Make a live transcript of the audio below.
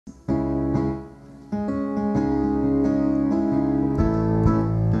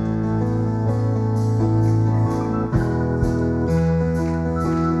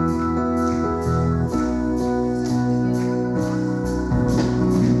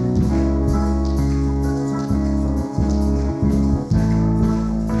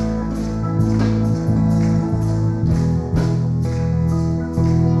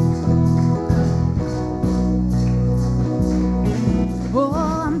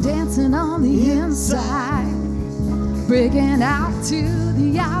inside, breaking out to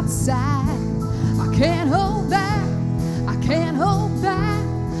the outside. I can't hold back, I can't hold back,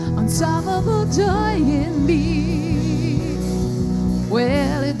 unstoppable joy in me.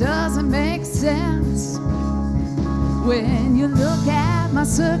 Well, it doesn't make sense when you look at my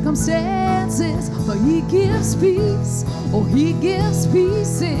circumstances, but He gives peace, oh, He gives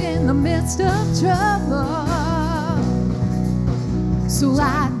peace in the midst of trouble. So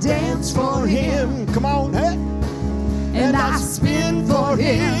I dance for Him, come on, hey, and I spin for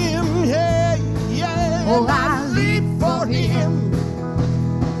Him, yeah, yeah. Oh, I leap for Him,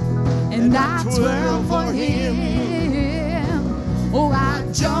 and I twirl for Him. Oh, I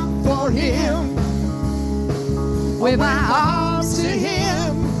jump for Him, with my arms to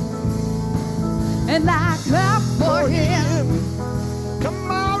Him, and I clap for Him. Come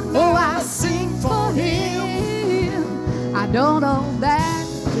on now. Oh, I sing for Him. I don't hold back,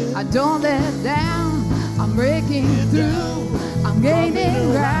 I don't let down. I'm breaking through, I'm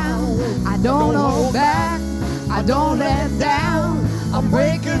gaining ground. I don't hold back, I don't let down. I'm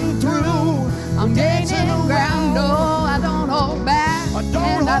breaking through, I'm gaining ground. No, I don't hold back,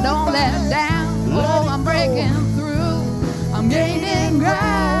 and I don't let down. Oh, I'm breaking through, I'm gaining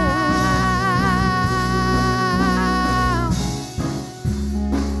ground.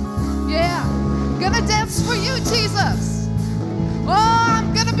 Yeah, gonna dance for you, Jesus. Oh,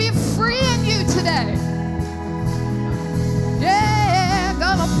 I'm gonna be free in you today. Yeah,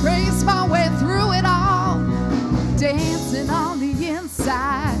 gonna praise my way through it all, dancing on the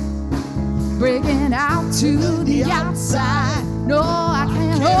inside, breaking out to the outside. No, I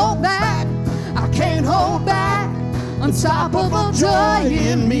can't hold back, I can't hold back, unstoppable joy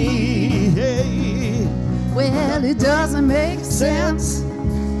in me. Well, it doesn't make sense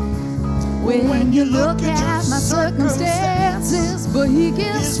when you look at my circumstances, but He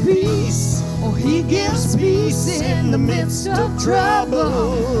gives peace, oh, He gives peace in the midst of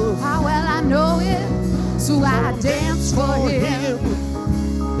trouble. How well I know it, so I dance for Him,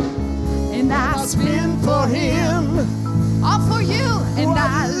 and I spin for Him, all for you, and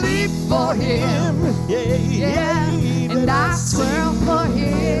I leap for Him, yeah, and I swirl for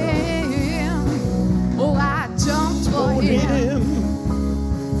Him, oh, I jump for Him,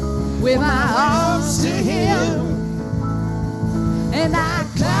 with my arms to Him, and I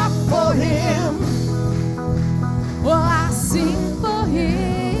clap for Him. Well, I sing for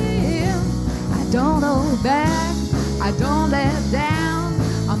Him. I don't hold back, I don't let down.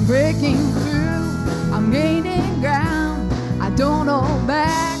 I'm breaking through, I'm gaining ground. I don't hold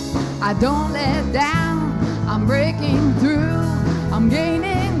back, I don't let down. I'm breaking through, I'm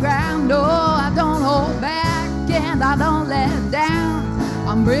gaining ground. No, I don't hold back, and I don't let down.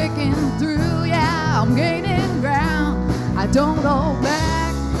 I'm breaking through, yeah, I'm gaining ground. I don't hold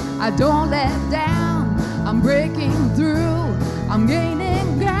back, I don't let down. I'm breaking through, I'm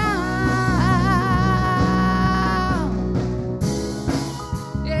gaining ground.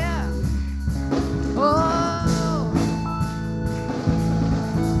 Yeah. Oh.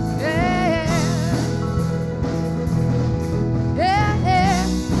 Yeah. Yeah, yeah.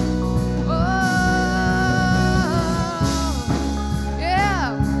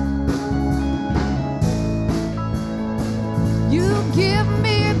 Give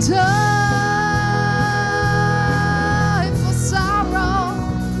me time for sorrow.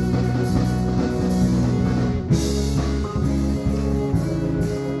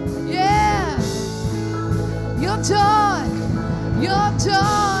 Yeah, your joy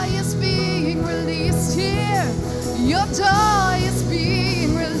is being released here. Your joy is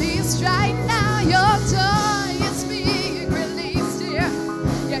being released right now. Your joy is being released here.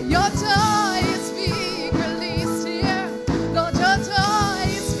 Yeah, your joy is being released here. Lord, your joy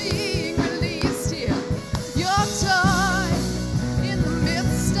is being released here. Your joy in the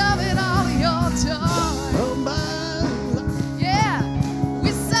midst of it all. Your joy. Yeah,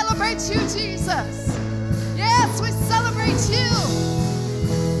 we celebrate you, Jesus. Yes, we celebrate you.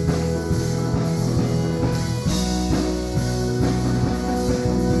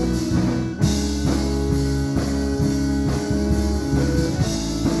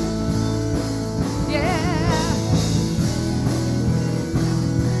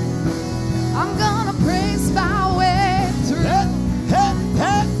 I'm gonna praise my way through.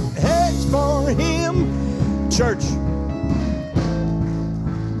 Hey, for Him. Church,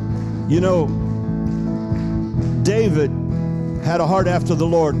 you know, David had a heart after the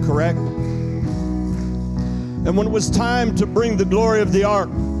Lord, correct? And when it was time to bring the glory of the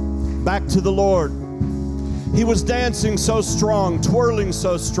ark back to the Lord, he was dancing so strong, twirling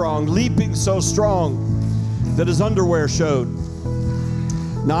so strong, leaping so strong that his underwear showed.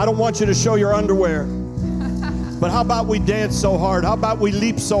 Now, I don't want you to show your underwear. But how about we dance so hard? How about we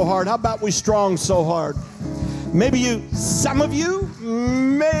leap so hard? How about we strong so hard? Maybe some of you,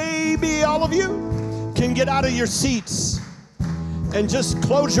 maybe all of you can get out of your seats and just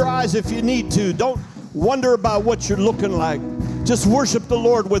close your eyes if you need to. Don't wonder about what you're looking like. Just worship the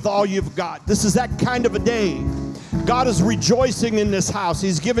Lord with all you've got. This is that kind of a day. God is rejoicing in this house.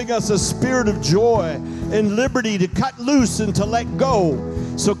 He's giving us a spirit of joy and liberty to cut loose and to let go.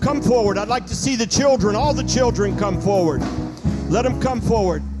 So come forward. I'd like to see the children, all the children come forward. Let them come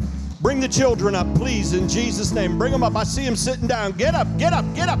forward. Bring the children up, please, in Jesus' name. Bring them up. I see them sitting down. Get up, get up,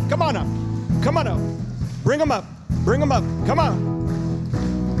 get up. Come on up. Come on up. Bring them up. Bring them up. Come on.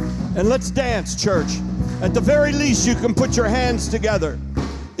 And let's dance, church. At the very least, you can put your hands together.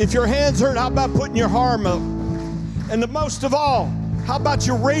 If your hands hurt, how about putting your arm up? And the most of all, how about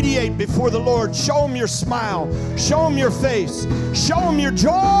you radiate before the Lord? Show Him your smile. Show Him your face. Show Him your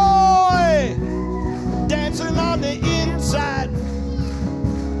joy. Dancing on the inside.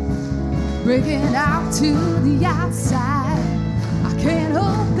 Breaking out to the outside. I can't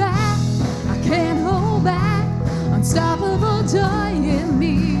hold back. I can't hold back. Unstoppable joy in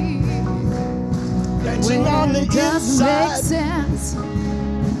me. Dancing on the It doesn't inside. make sense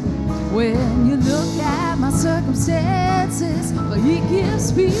when you look at my circumstances, but He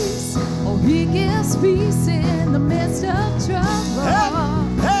gives peace. Oh, He gives peace in the midst of trouble.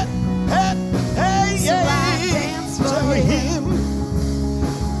 Hey, hey, hey, So I dance for Him.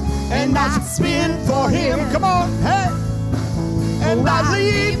 And I spin for Him. Come on, hey. And I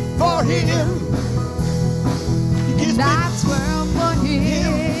leap for Him. He gives And I me. twirl for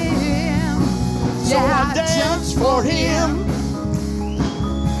Him. So I dance for Him.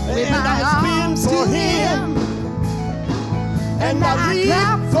 With And my I arms spin for to Him. And I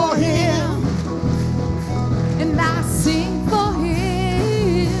leap for Him. And I sing for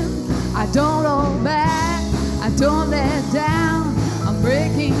Him. I don't hold back. I don't let down. I'm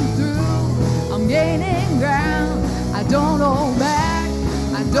breaking through. I'm gaining ground. I don't hold back.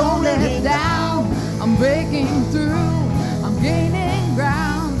 I don't let down. I'm breaking through. I'm gaining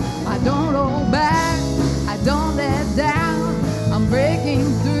ground. I don't hold back. I don't let down. I'm breaking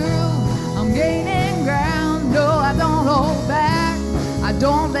through. I'm gaining ground. No, I don't hold back. I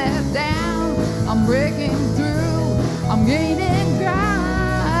don't let down. I'm breaking through. I'm gaining ground.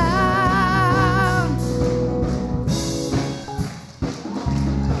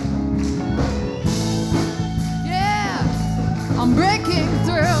 Yeah, I'm breaking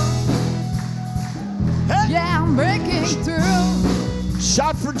through. Hey. Yeah, I'm breaking through.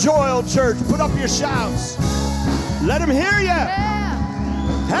 Shout for joy, old church. Put up your shouts. Let Him hear you. Yeah,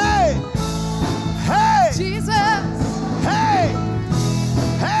 Hey. Hey. Jesus, Hey.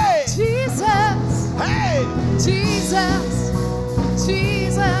 Hey. Jesus, Hey. Jesus,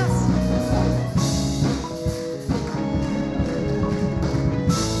 Jesus.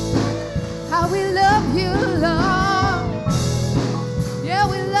 How we love you, Lord. Yeah,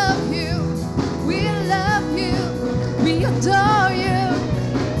 we love you. We love you. We adore you.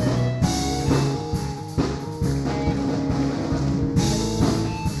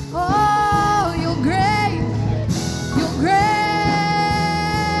 Oh, you're great. You're great.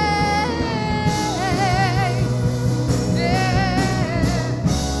 Yeah.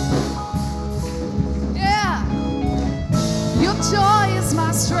 Yeah. Your joy is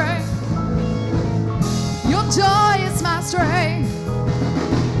my strength. Your joy is my strength.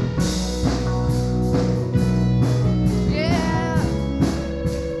 Yeah.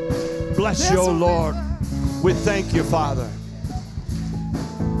 Bless you, O Lord. We thank you, Father.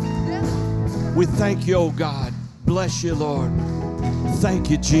 We thank you, oh God. Bless you, Lord. Thank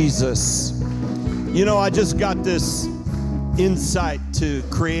you, Jesus. You know, I just got this insight to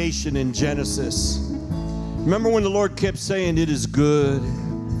creation in Genesis. Remember when the Lord kept saying, it is good?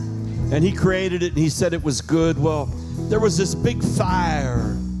 And He created it and He said it was good. Well, there was this big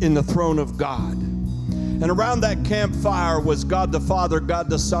fire in the throne of God. And around that campfire was God the Father, God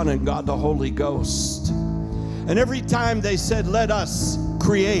the Son, and God the Holy Ghost. And every time they said, let us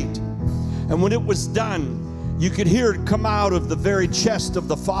create. And when it was done, you could hear it come out of the very chest of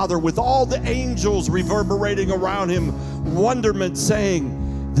the Father with all the angels reverberating around Him, wonderment,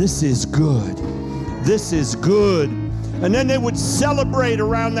 saying, this is good. This is good. And then they would celebrate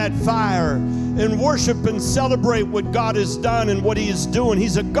around that fire and worship and celebrate what God has done and what He is doing.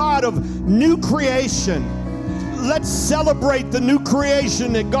 He's a God of new creation. Let's celebrate the new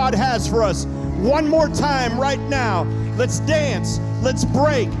creation that God has for us. One more time right now. Let's dance. Let's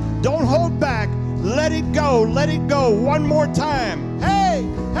break. Don't hold back. Let it go. Let it go. One more time. Hey,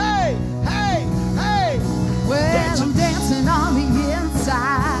 hey, hey, hey. Well, I'm dancing on the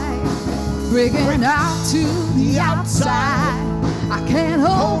inside. breaking out to the outside. I can't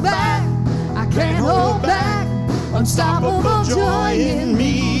hold back, I can't hold back. Unstoppable joy in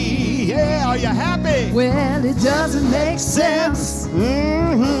me. Yeah, are you happy? Well, it doesn't make sense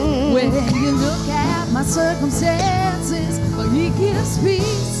when you look at my circumstances. But He gives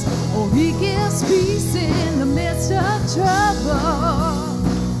peace, oh, He gives peace in the midst of trouble.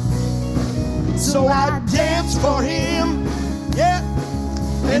 So I dance for Him, yeah,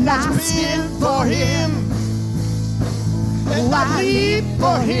 and I spin for Him, and I leap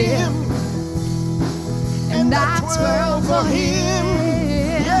for Him, and I twirl for Him,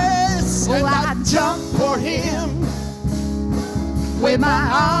 yes, and I jump for Him, with my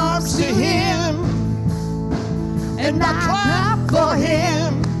arms to Him, and I clap for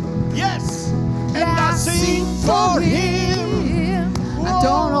Him, yes, and I sing for Him. I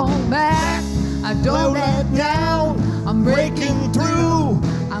don't hold back, I don't let down. I'm breaking through,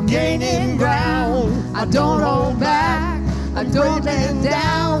 I'm gaining ground. I don't hold back, I don't let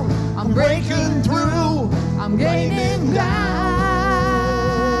down. I'm breaking through, I'm gaining ground.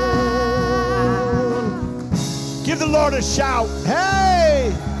 Give the Lord a shout.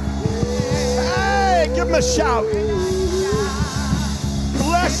 Hey! Hey! Give Him a shout.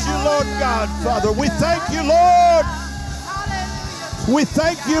 Bless you, Lord God, Father. We thank you, Lord. We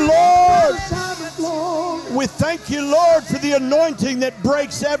thank you, Lord. We thank you, Lord, for the anointing that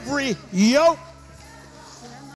breaks every yoke.